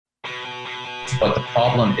But the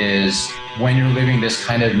problem is when you're living this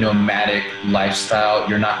kind of nomadic lifestyle,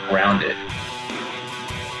 you're not grounded.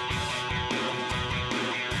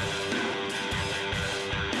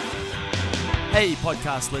 Hey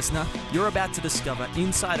podcast listener, you're about to discover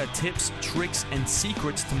insider tips, tricks, and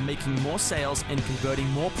secrets to making more sales and converting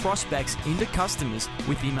more prospects into customers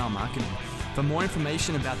with email marketing. For more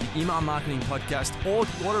information about the Email Marketing Podcast or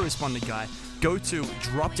the Autoresponder Guide, go to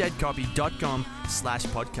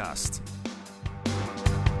dropdeadcopy.com/podcast.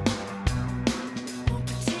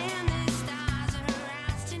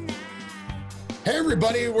 Hey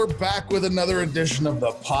everybody, we're back with another edition of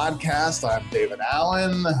the podcast. I'm David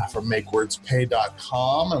Allen from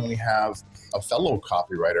MakeWordsPay.com, and we have a fellow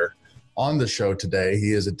copywriter on the show today.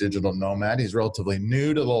 He is a digital nomad. He's relatively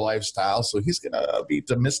new to the lifestyle, so he's going to be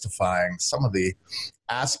demystifying some of the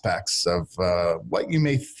aspects of what you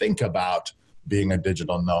may think about being a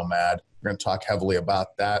digital nomad. We're going to talk heavily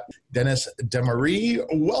about that. Dennis Demori,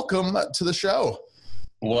 welcome to the show.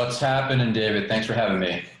 What's happening, David? Thanks for having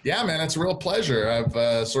me. Yeah, man, it's a real pleasure.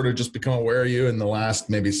 I've sort of just become aware of you in the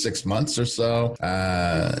last maybe 6 months or so.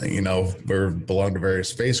 We belong to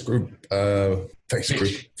various Facebook groups.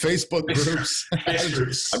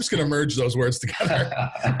 I'm just going to merge those words together.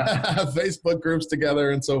 Facebook groups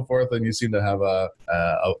together and so forth. And you seem to have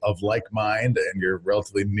of like mind, and you're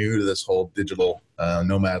relatively new to this whole digital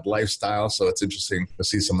nomad lifestyle. So it's interesting to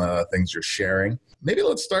see some of the things you're sharing. Maybe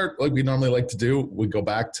let's start like we normally like to do. We go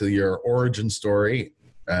back to your origin story,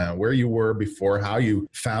 where you were before, how you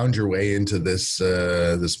found your way into this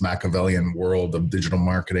Machiavellian world of digital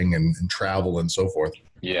marketing and travel and so forth.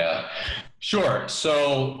 Yeah, sure.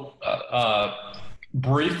 So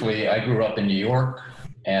briefly, I grew up in New York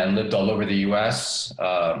and lived all over the U.S.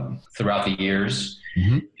 Throughout the years.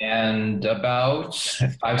 Mm-hmm. And about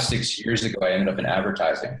 5-6 years ago, I ended up in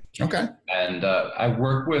advertising. Okay. And I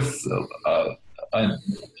worked with a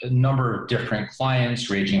number of different clients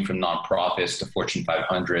ranging from nonprofits to Fortune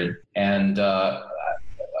 500. And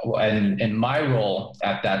in my role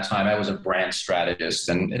at that time, I was a brand strategist,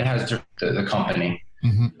 and it has the company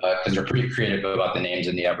because they're pretty creative about the names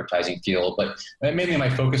in the advertising field. But mainly my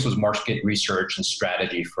focus was market research and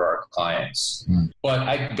strategy for our clients. But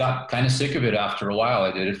I got kind of sick of it after a while.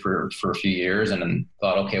 I did it for a few years and then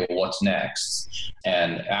thought, okay, well, what's next?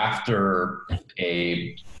 And after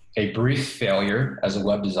a brief failure as a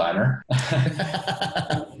web designer,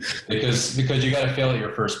 because you got to fail at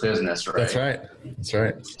your first business, right? That's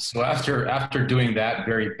right. So after doing that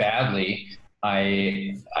very badly,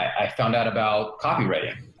 I found out about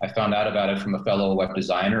copywriting. I found out about it from a fellow web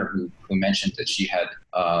designer who mentioned that she had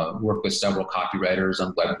worked with several copywriters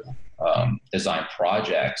on web design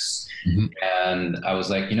projects. And I was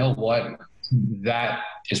like, you know what? That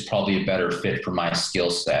is probably a better fit for my skill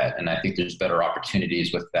set, and I think there's better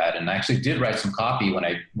opportunities with that. And I actually did write some copy when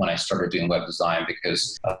I started doing web design,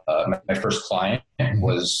 because my first client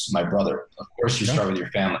was my brother. Of course, you start with your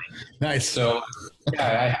family. Nice. So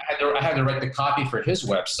yeah, I had to write the copy for his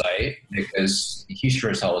website because he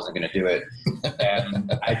sure as hell wasn't going to do it.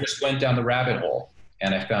 And I just went down the rabbit hole.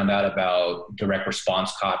 And I found out about direct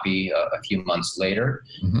response copy a few months later,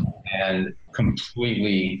 and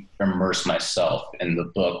completely immersed myself in the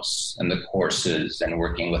books and the courses and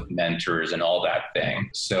working with mentors and all that thing.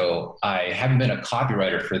 So I haven't been a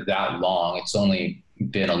copywriter for that long. It's only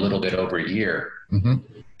been a little bit over a year.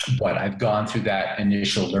 But I've gone through that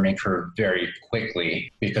initial learning curve very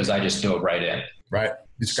quickly because I just dove right in. Right.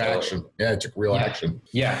 It's got action. Yeah, it took real action.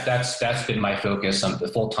 Yeah, that's been my focus. I'm the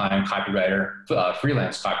full-time copywriter,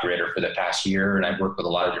 freelance copywriter for the past year, and I've worked with a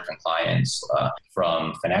lot of different clients,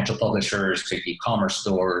 from financial publishers to e-commerce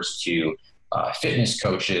stores to fitness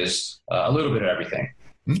coaches, a little bit of everything.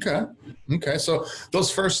 Okay. So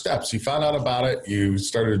those first steps, you found out about it. You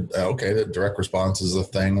started, the direct response is a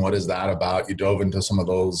thing. What is that about? You dove into some of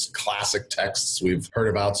those classic texts we've heard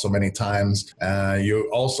about so many times. You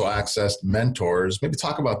also accessed mentors. Maybe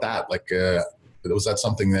talk about that. Was that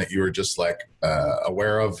something that you were just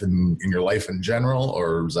aware of in your life in general,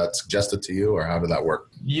 or was that suggested to you, or how did that work?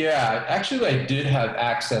 Yeah, actually, I did have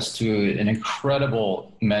access to an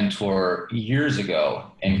incredible mentor years ago,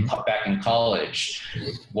 back in college.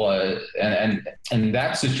 And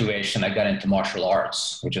that situation, I got into martial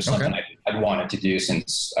arts, which is something I'd wanted to do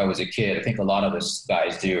since I was a kid. I think a lot of us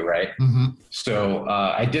guys do, right? So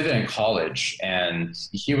I did it in college, and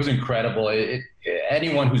he was incredible.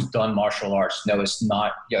 Anyone who's done martial arts knows it's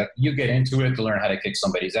not, you get into it to learn how to kick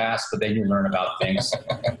somebody's ass, but then you learn about things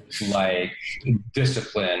like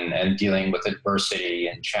discipline and dealing with adversity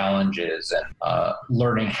and challenges and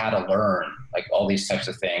learning how to learn, like all these types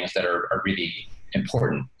of things that are really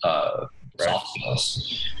important soft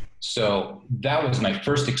skills. So that was my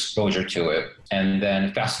first exposure to it. And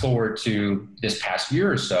then fast forward to this past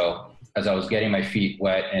year or so, as I was getting my feet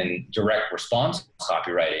wet in direct response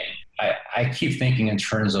copywriting, I keep thinking in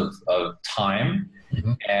terms of time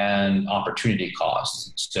and opportunity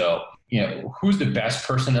cost. So, who's the best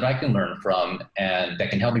person that I can learn from and that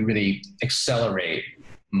can help me really accelerate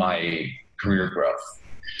my career growth?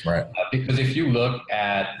 Right. Because if you look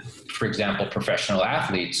at, for example, professional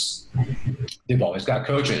athletes, they've always got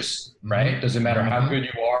coaches, right? Doesn't matter how good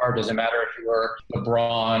you are. Doesn't matter if you're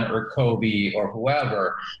LeBron or Kobe or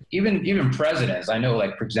whoever. Even presidents. I know,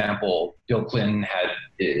 like, for example, Bill Clinton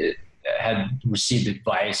had received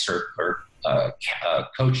advice or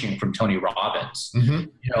coaching from Tony Robbins.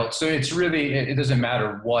 So it's really, it doesn't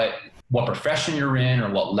matter what profession you're in or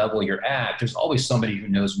what level you're at. There's always somebody who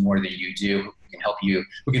knows more than you do, who can help you,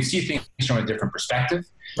 who can see things from a different perspective.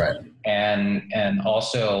 Right. And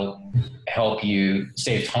also help you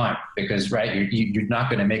save time, because you're not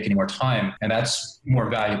going to make any more time, and that's more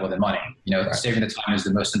valuable than money. Saving the time is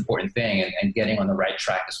the most important thing, and getting on the right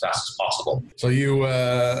track as fast as possible. So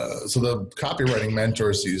so the copywriting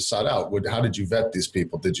mentors you sought out, how did you vet these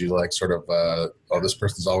people? Did you this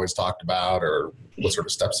person's always talked about, or what sort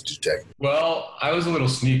of steps did you take? Well, I was a little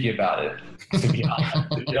sneaky about it, to be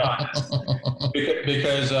honest.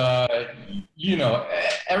 Because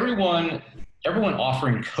everyone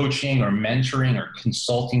offering coaching or mentoring or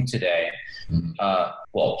consulting today, I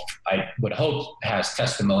would hope has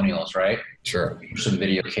testimonials, right? Sure. Some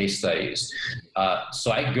video case studies.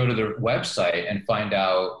 So I go to their website and find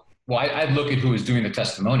out, I'd look at who is doing the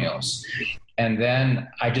testimonials. And then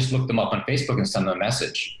I just look them up on Facebook and send them a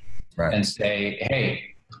message and say, hey,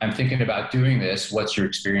 I'm thinking about doing this. What's your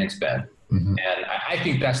experience been? And I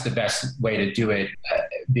think that's the best way to do it,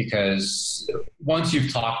 because once you've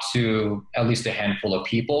talked to at least a handful of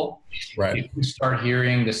people, if you start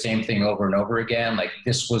hearing the same thing over and over again, like,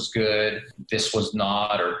 this was good, this was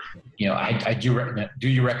not, or, do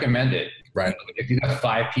you recommend it? Right. If you got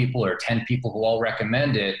 5 people or 10 people who all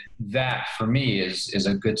recommend it, that for me is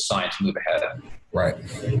a good sign to move ahead. Right.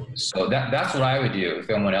 So that's what I would do if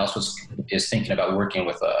anyone else is thinking about working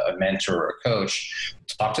with a mentor or a coach.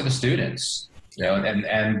 Talk to the students,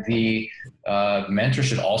 and the mentor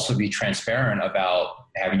should also be transparent about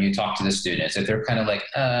having you talk to the students. If they're kind of like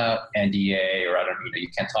NDA, or you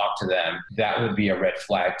can't talk to them, that would be a red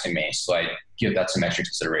flag to me. So I give that some extra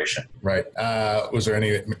consideration. Right. Was there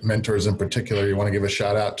any mentors in particular you want to give a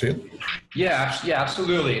shout out to? Yeah,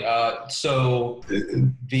 absolutely. So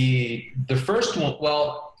the first one,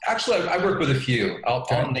 actually, I work with a few. I'll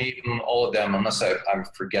name all of them unless I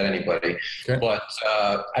forget anybody. Okay. But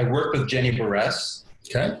I work with Jenny Beres.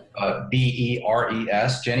 Okay.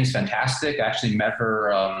 Beres. Jenny's fantastic. I actually met her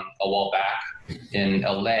a while back in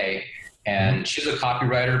LA, and she's a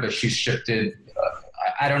copywriter, but she's shifted.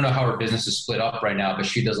 I don't know how her business is split up right now, but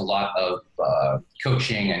she does a lot of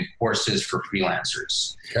coaching and courses for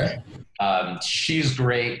freelancers. Okay. She's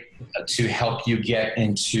great to help you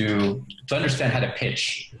to understand how to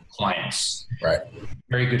pitch clients. Right.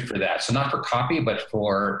 Very good for that. So not for copy, but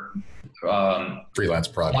for freelance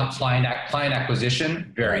projects. Client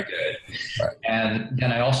acquisition. Very good. Right. And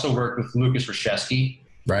then I also work with Lucas Rashevsky.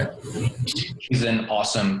 Right. He's an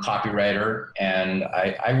awesome copywriter, and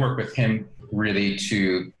I work with him really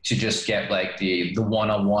to just get like the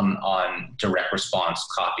one-on-one on direct response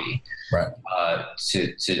copy, right?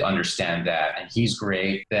 To understand that, and he's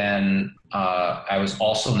great. Then I was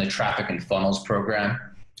also in the traffic and funnels program.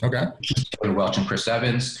 Okay. Tony Welch and Chris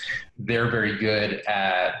Evans. They're very good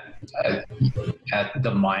at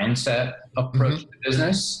the mindset approach to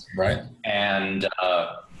business, right? And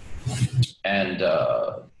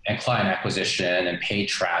client acquisition and paid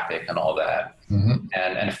traffic and all that.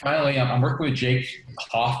 And finally, I'm working with Jake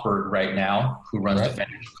Hoffberg right now, who runs the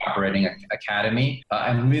Financial Copywriting Academy.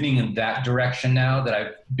 I'm leaning in that direction now that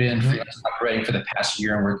I've been freelance copywriting for the past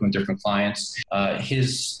year and working with different clients.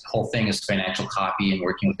 His whole thing is financial copy and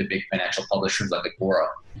working with the big financial publishers like Agora.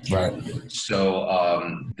 Right.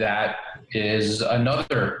 So that is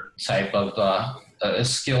another type of a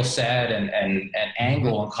skill set and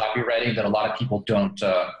angle in copywriting that a lot of people don't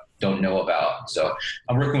know about. So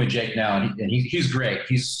I'm working with Jake now, and he's great.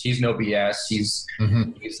 He's no BS. He's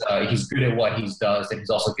good at what he does, and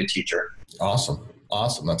he's also a good teacher. Awesome.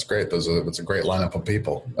 That's great. That's a great lineup of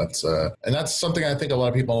people. And that's something I think a lot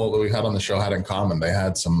of people that we had on the show had in common. They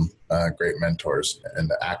had some great mentors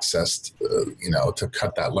and access, to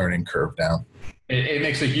cut that learning curve down. It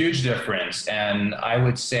makes a huge difference. And I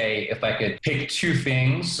would say if I could pick 2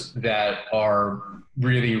 things that are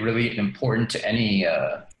really, really important to any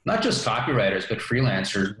not just copywriters, but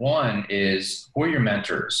freelancers. One is, who are your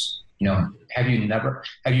mentors? You know, have you never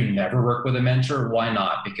worked with a mentor? Why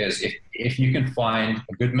not? Because if you can find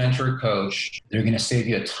a good mentor or coach, they're going to save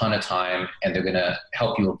you a ton of time, and they're going to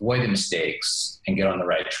help you avoid the mistakes and get on the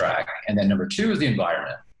right track. And then number two is the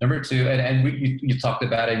environment. Number two, and you talked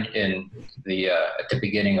about it in the at the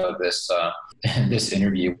beginning of this this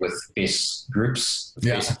interview with Facebook groups.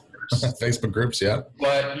 Facebook groups, yeah.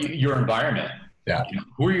 But your environment. Yeah.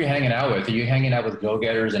 Who are you hanging out with? Are you hanging out with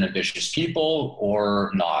go-getters and ambitious people or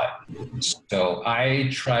not? So I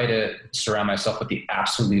try to surround myself with the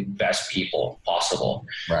absolute best people possible.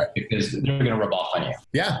 Right. Because they're going to rub off on you.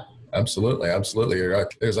 Yeah. Absolutely. Absolutely.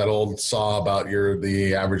 There's that old saw about you're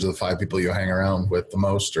the average of the 5 people you hang around with the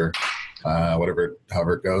most, or however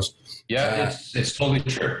it goes. Yeah, it's totally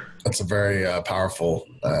true. That's a very powerful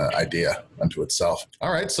idea unto itself.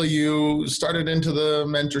 All right. So you started into the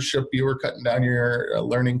mentorship. You were cutting down your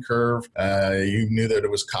learning curve. You knew that it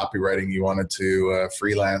was copywriting you wanted to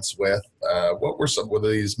freelance with. What were some of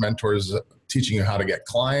these mentors teaching you how to get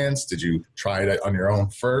clients? Did you try it on your own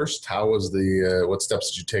first? How was what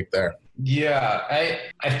steps did you take there? Yeah,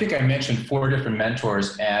 I think I mentioned 4 different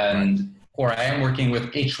mentors, or I am working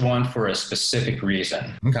with each one for a specific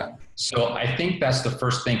reason. Okay. So I think that's the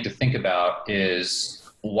first thing to think about is,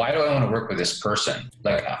 why do I want to work with this person?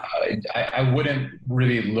 Like, I wouldn't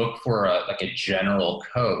really look for a general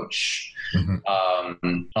coach,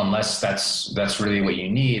 unless that's really what you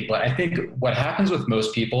need. But I think what happens with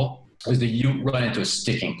most people is that you run into a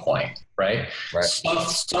sticking point, right?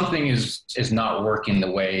 Something is not working the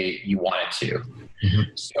way you want it to.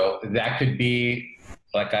 So that could be,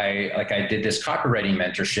 like I did this copywriting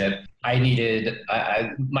mentorship. I needed,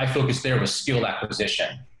 my focus there was skill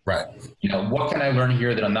acquisition. Right. You know, what can I learn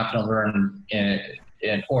here that I'm not going to learn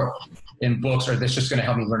in books, or that's just going to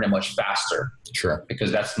help me learn it much faster? Sure.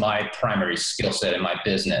 Because that's my primary skill set in my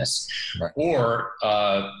business. Right. Or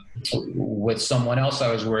with someone else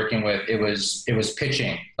I was working with, it was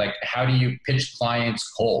pitching. Like, how do you pitch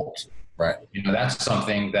clients cold? Right. You know, that's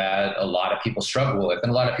something that a lot of people struggle with,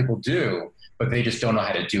 and a lot of people do, but they just don't know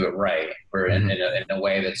how to do it right, or in a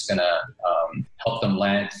way that's going to help them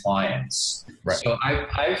land clients. Right. So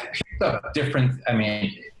I've picked up different,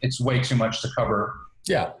 it's way too much to cover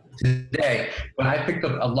today, but I picked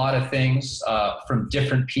up a lot of things from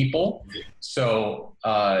different people. So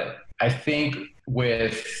I think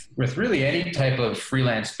with really any type of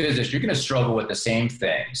freelance business, you're going to struggle with the same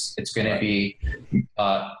things. It's going to be,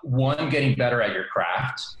 one, getting better at your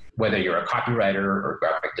craft, whether you're a copywriter or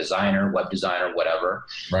graphic designer, web designer, whatever.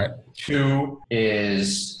 Right. 2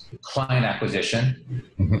 is client acquisition.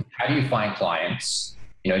 How do you find clients?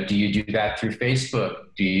 You know, do you do that through Facebook?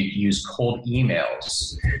 Do you use cold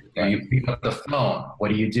emails? Do you pick up the phone? What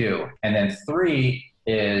do you do? And then 3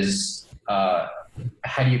 is, how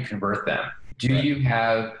do you convert them? Do you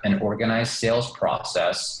have an organized sales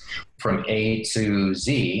process from A to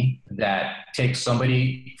Z that takes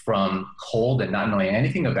somebody from cold and not knowing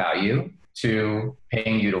anything about you to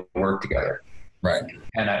paying you to work together? Right.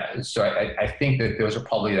 And so I think that those are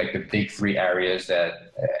probably like the big 3 areas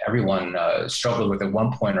that everyone struggled with at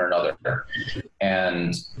one point or another.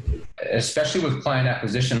 And especially with client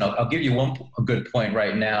acquisition, I'll give you a good point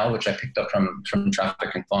right now, which I picked up from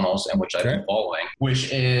Traffic and Funnels, and which I've been following,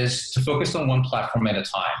 which is to focus on one platform at a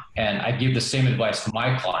time. And I give the same advice to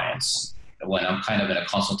my clients when I'm kind of in a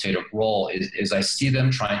consultative role, is I see them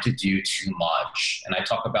trying to do too much. And I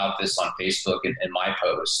talk about this on Facebook in my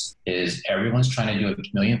posts, is everyone's trying to do a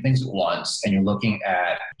million things at once. And you're looking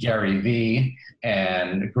at Gary Vee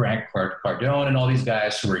and Grant Cardone and all these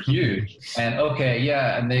guys who are huge. And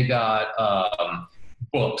and they got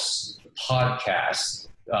books, podcasts,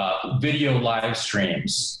 video live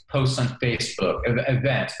streams, posts on Facebook,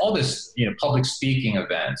 events, all this, public speaking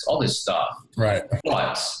events, all this stuff. Right.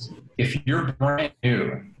 But if you're brand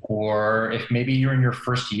new, or if maybe you're in your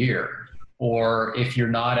first year, or if you're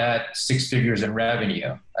not at 6 figures in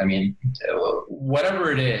revenue,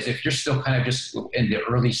 whatever it is, if you're still kind of just in the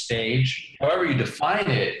early stage, however you define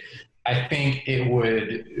it, I think it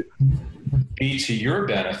would be to your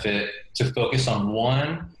benefit to focus on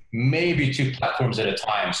 1, maybe 2 platforms at a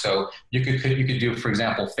time. So you could do, for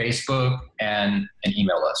example, Facebook and an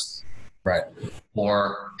email list. Right.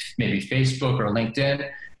 Or maybe Facebook or LinkedIn,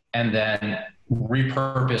 and then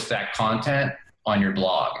repurpose that content on your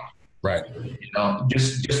blog. Right.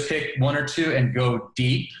 Just pick 1 or 2 and go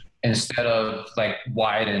deep instead of like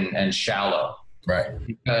wide and shallow. Right.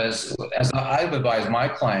 Because as I've advised my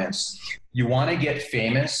clients, you want to get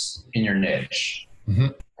famous in your niche,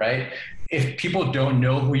 right? If people don't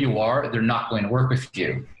know who you are, they're not going to work with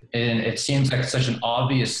you. and it seems like such an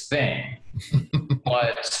obvious thing,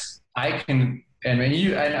 but I can, and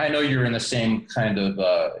I know you're in the same kind of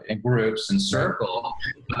in groups and circle,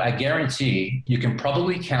 but I guarantee you can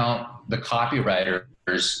probably count the copywriters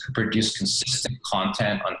who produce consistent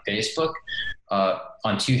content on Facebook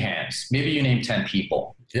on two hands. Maybe you name 10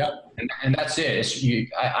 people. Yeah. And that's it.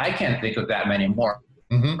 I can't think of that many more.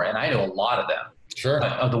 And I know a lot of them. Sure.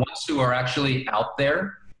 But of the ones who are actually out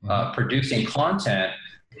there producing content,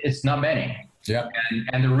 it's not many. Yeah.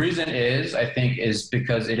 And the reason is, I think, is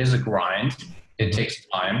because it is a grind. It takes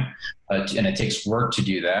time and it takes work to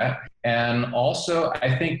do that. And also,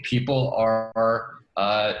 I think people are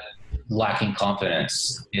lacking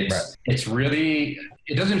confidence. It's really,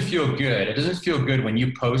 it doesn't feel good. It doesn't feel good when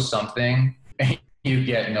you post something and you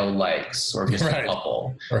get no likes or just a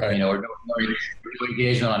couple, or no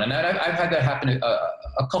engagement on it. And I've had that happen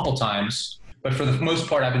a couple times. But for the most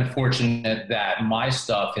part, I've been fortunate that my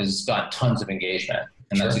stuff has got tons of engagement,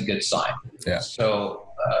 and that's a good sign. Yeah. So,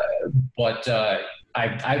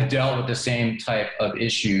 I've dealt with the same type of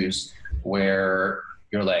issues where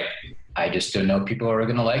you're like, I just don't know if people are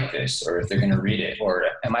going to like this, or if they're going to read it, or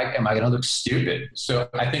am I going to look stupid? So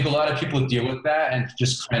I think a lot of people deal with that and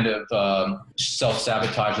just kind of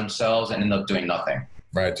self-sabotage themselves and end up doing nothing.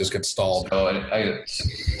 Right, just get stalled. So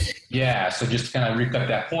so just to kind of recap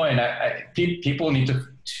that point, people need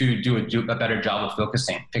to do a better job of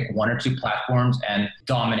focusing. Pick one or two platforms and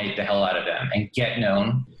dominate the hell out of them and get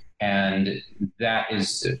known. And that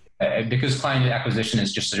is because client acquisition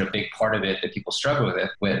is just such a big part of it that people struggle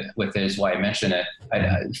with is why I mention it.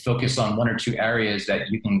 I focus on one or two areas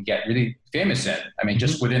that you can get really famous in. I mean,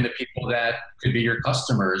 just within the people that could be your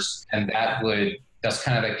customers, and that's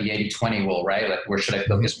kind of like the 80-20 rule, right? Like, where should I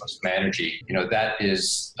focus most of my energy? That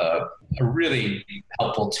is a really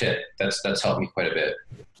helpful tip. That's helped me quite a bit.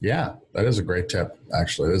 Yeah, that is a great tip.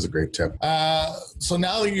 Actually, it is a great tip. So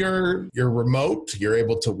now that you're remote, you're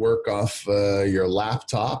able to work off your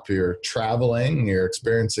laptop, you're traveling, you're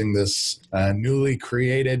experiencing this newly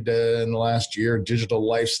created in the last year digital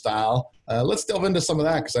lifestyle. Let's delve into some of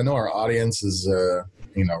that, because I know our audience is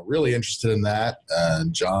really interested in that.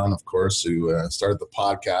 John, of course, who started the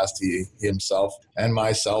podcast, he himself and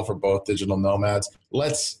myself are both digital nomads.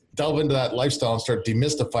 Let's delve into that lifestyle and start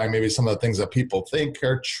demystifying maybe some of the things that people think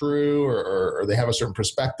are true, or they have a certain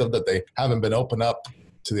perspective that they haven't been open up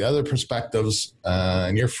to the other perspectives.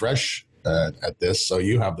 And you're fresh at this, so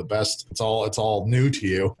you have the best. It's all new to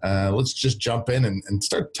you. Let's just jump in and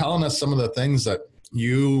start telling us some of the things that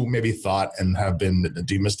you maybe thought and have been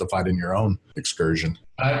demystified in your own excursion.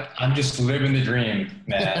 I'm just living the dream,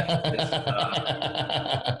 man.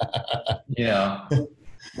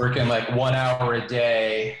 Working like 1 hour a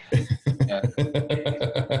day, with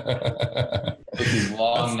these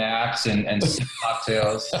long naps and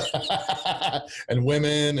cocktails, and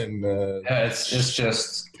women, and it's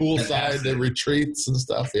just poolside retreats and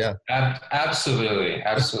stuff. Yeah, absolutely,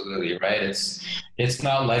 right. It's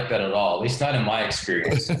not like that at all. At least not in my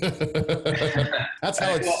experience. That's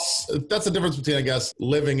how that's the difference between, I guess,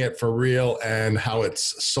 living it for real and how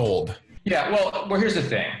it's sold. Yeah. Well, here's the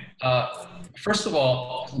thing. First of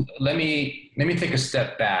all, let me take a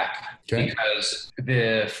step back, because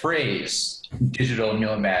the phrase digital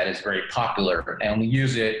nomad is very popular, and we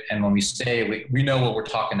use it, and when we say we know what we're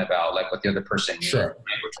talking about, like what the other person knew. Sure.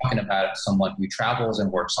 Right? We're talking about someone who travels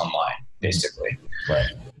and works online, basically.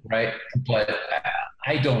 Right. But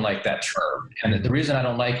I don't like that term. And the reason I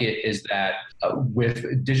don't like it is that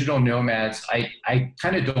with digital nomads, I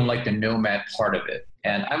kind of don't like the nomad part of it.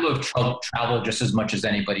 And I love travel just as much as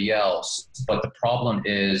anybody else. But the problem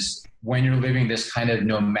is, when you're living this kind of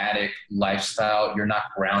nomadic lifestyle, you're not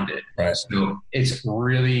grounded. Right. So it's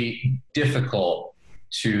really difficult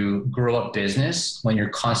to grow a business when you're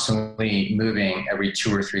constantly moving every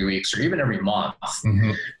 2 or 3 weeks, or even every month,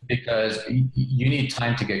 because you need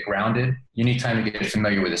time to get grounded. You need time to get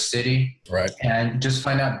familiar with the city, right? And just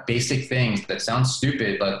find out basic things that sound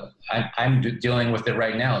stupid, but I'm dealing with it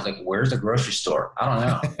right now. It's like, where's the grocery store? I don't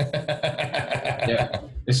know. Yeah,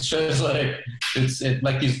 it's just like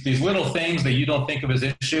like these little things that you don't think of as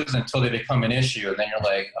issues until they become an issue, and then you're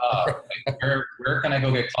like, like, where can I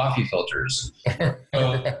go get coffee filters?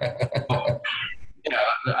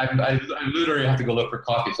 I literally have to go look for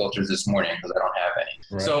coffee filters this morning because I don't have any.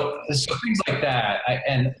 Right. So things like that.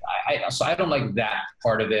 So I don't like that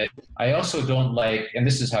part of it. I also don't like, and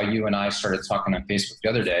this is how you and I started talking on Facebook the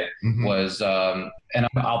other day, was, and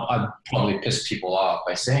I'll probably piss people off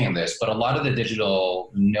by saying this, but a lot of the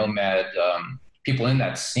digital nomad people in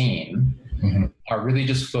that scene are really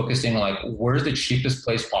just focusing on, like, where's the cheapest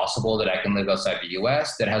place possible that I can live outside the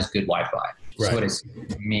US that has good Wi-Fi? That's what it's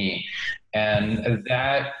me. And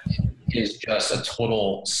that is just a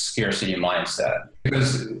total scarcity mindset,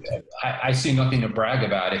 because I see nothing to brag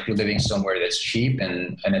about if you're living somewhere that's cheap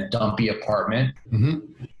and in a dumpy apartment,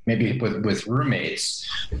 maybe with roommates.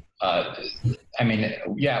 I mean,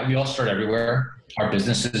 yeah, we all start everywhere. Our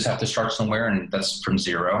businesses have to start somewhere, and that's from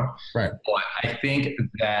zero. Right. But I think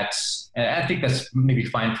that's maybe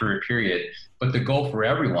fine for a period, but the goal for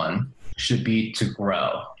everyone should be to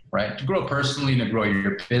grow, right? To grow personally, to grow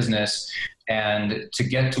your business, and to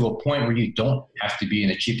get to a point where you don't have to be in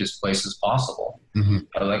the cheapest places possible.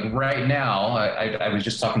 Like right now, I was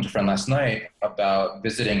just talking to a friend last night about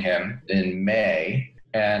visiting him in May,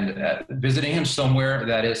 and visiting him somewhere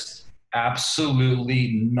that is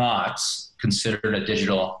absolutely not considered a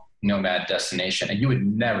digital nomad destination, and you would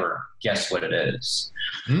never guess what it is.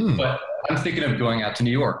 But I'm thinking of going out to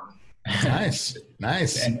New York. Nice.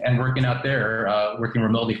 and working out there, working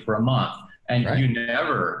remotely for a month. And you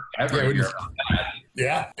never, ever hear about that.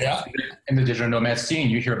 Yeah. In the digital nomad scene,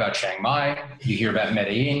 you hear about Chiang Mai, you hear about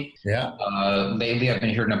Medellin. Yeah. Lately, I've been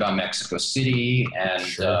hearing about Mexico City and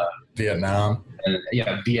Vietnam. And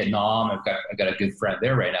Vietnam. I've got a good friend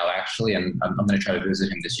there right now, actually, and I'm going to try to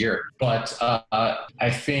visit him this year. But I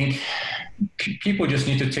think people just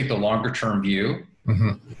need to take the longer term view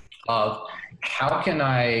of how can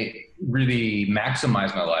I really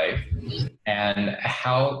maximize my life, and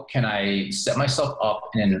how can I set myself up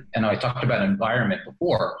in, and I talked about environment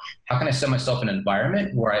before, how can I set myself in an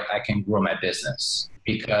environment where I can grow my business?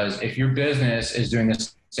 Because if your business is doing the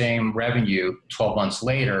same revenue 12 months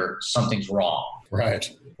later, something's wrong. Right.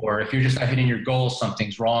 Or if you're just not hitting your goals,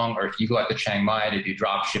 something's wrong. Or if you go out to Chiang Mai to do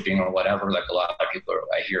drop shipping or whatever, like a lot of people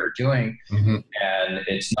I hear are doing, and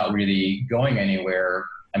it's not really going anywhere,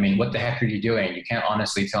 I mean, what the heck are you doing? You can't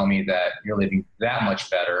honestly tell me that you're living that much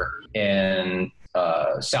better in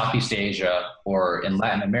Southeast Asia or in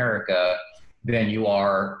Latin America than you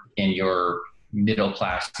are in your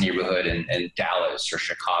middle-class neighborhood in Dallas or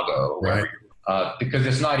Chicago, or wherever. Because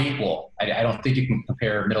it's not equal. I don't think you can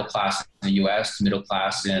compare middle class in the U.S. to middle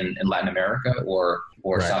class in Latin America or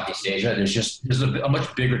Southeast Asia. There's a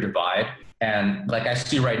much bigger divide. And like I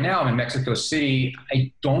see right now in Mexico City,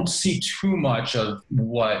 I don't see too much of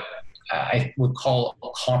what I would call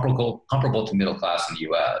comparable to middle class in the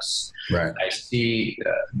U.S. Right. I see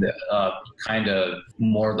the kind of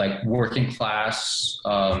more like working class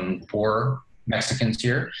poor Mexicans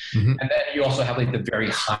here. And then you also have like the very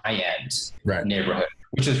high end neighborhood,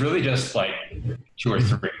 which is really just like 2 or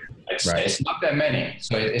 3. I'd say. It's not that many.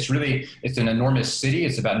 So it's an enormous city.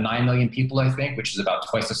 It's about 9 million people, I think, which is about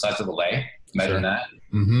twice the size of LA. Imagine that.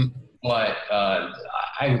 But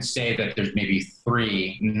I would say that there's maybe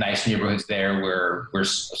 3 nice neighborhoods there where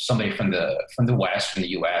somebody from the West, from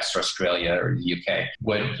the US or Australia or the UK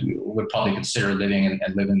would probably consider living and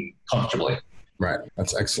living comfortably. Right.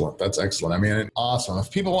 That's excellent. I mean, awesome. If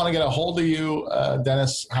people want to get a hold of you,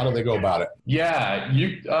 Dennis, how do they go about it? Yeah,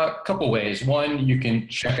 a couple ways. One, you can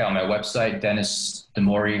check out my website,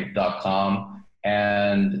 DennisDemori.com.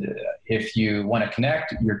 And if you want to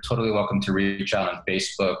connect, you're totally welcome to reach out on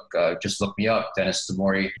Facebook. Just look me up, Dennis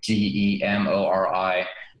Demori, Demori.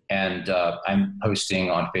 And I'm posting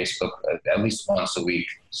on Facebook at least once a week.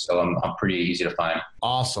 So I'm pretty easy to find.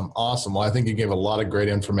 Awesome. Well, I think you gave a lot of great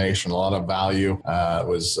information, a lot of value.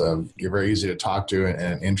 You're very easy to talk to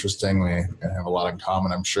and interesting. We have a lot in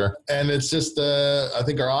common, I'm sure. And it's just, I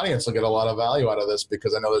think our audience will get a lot of value out of this,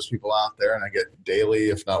 because I know there's people out there, and I get daily,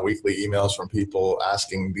 if not weekly, emails from people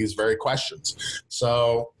asking these very questions.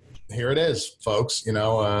 So here it is, folks.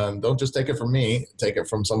 Don't just take it from me. Take it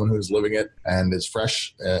from someone who's living it and is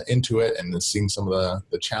fresh into it and is seeing some of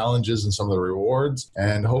the challenges and some of the rewards.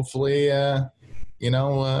 And hopefully, it'll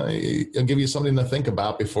give you something to think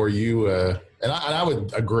about before you. And I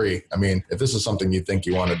would agree. I mean, if this is something you think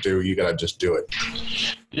you want to do, you got to just do it.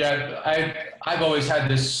 Yeah, I've always had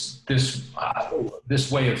this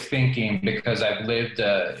way of thinking, because I've lived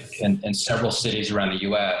in several cities around the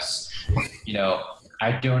U.S.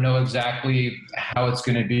 I don't know exactly how it's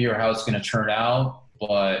going to be or how it's going to turn out,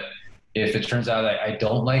 but if it turns out that I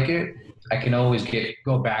don't like it, I can always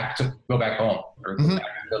go back home or go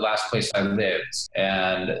back to the last place I lived.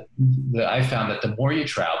 And I found that the more you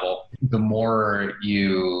travel, the more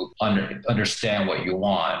you understand what you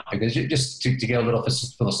want. Because just to get a little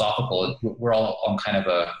philosophical, we're all on kind of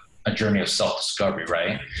a journey of self-discovery,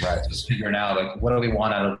 right? Right. Just figuring out, like, what do we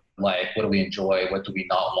want out of life? What do we enjoy? What do we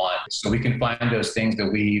not want? So we can find those things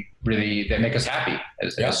that make us happy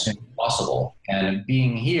as soon as possible. And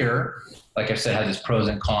being here like I said, has its pros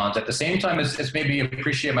and cons. At the same time, it's made me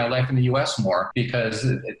appreciate my life in the U.S. more, because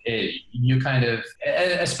you kind of,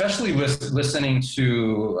 especially with listening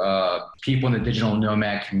to people in the digital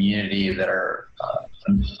nomad community that are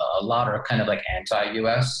a lot are kind of like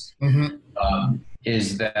anti-U.S.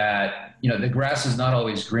 Is that, you know, the grass is not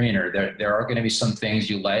always greener. There are going to be some things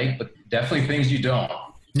you like, but definitely things you don't.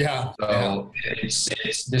 Yeah. So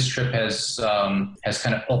it's this trip has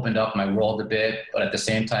kind of opened up my world a bit, but at the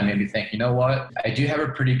same time made me think, you know what, I do have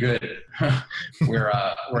it pretty good where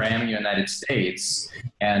I am in the United States,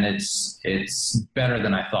 and it's better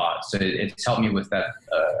than I thought. So it's helped me with that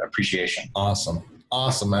appreciation.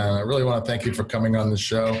 Awesome, man. I really want to thank you for coming on the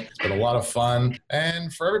show. It's been a lot of fun.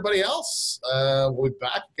 And for everybody else, we'll be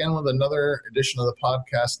back again with another edition of the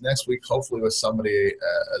podcast next week, hopefully with somebody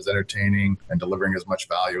as entertaining and delivering as much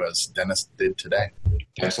value as Dennis did today.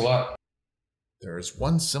 Thanks a lot. There is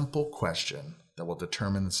one simple question that will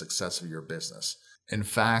determine the success of your business. In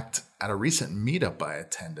fact, at a recent meetup I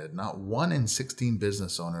attended, not 1 in 16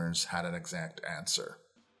 business owners had an exact answer.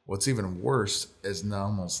 What's even worse is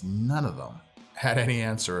almost none of them had any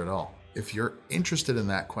answer at all. If you're interested in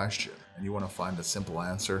that question and you want to find a simple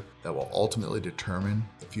answer that will ultimately determine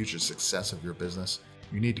the future success of your business,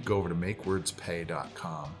 you need to go over to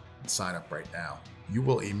makewordspay.com and sign up right now. You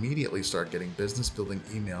will immediately start getting business building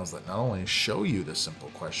emails that not only show you the simple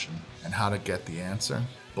question and how to get the answer,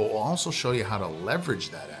 but will also show you how to leverage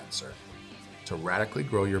that answer to radically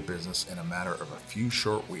grow your business in a matter of a few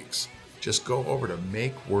short weeks. Just go over to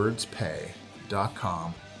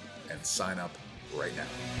makewordspay.com and sign up right now.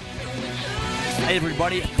 Hey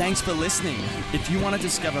everybody, thanks for listening. If you want to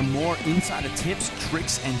discover more insider tips,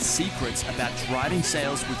 tricks, and secrets about driving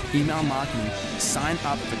sales with email marketing, sign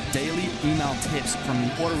up for daily email tips from the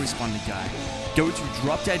autoresponder guy. Go to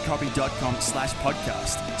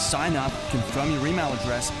dropdeadcopy.com/podcast, sign up, confirm your email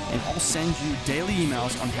address, and I'll send you daily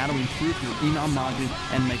emails on how to improve your email marketing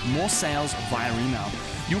and make more sales via email.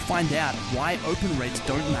 You'll find out why open rates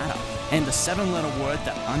don't matter, and the 7-letter word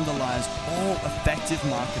that underlies all effective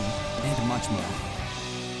marketing, and much more.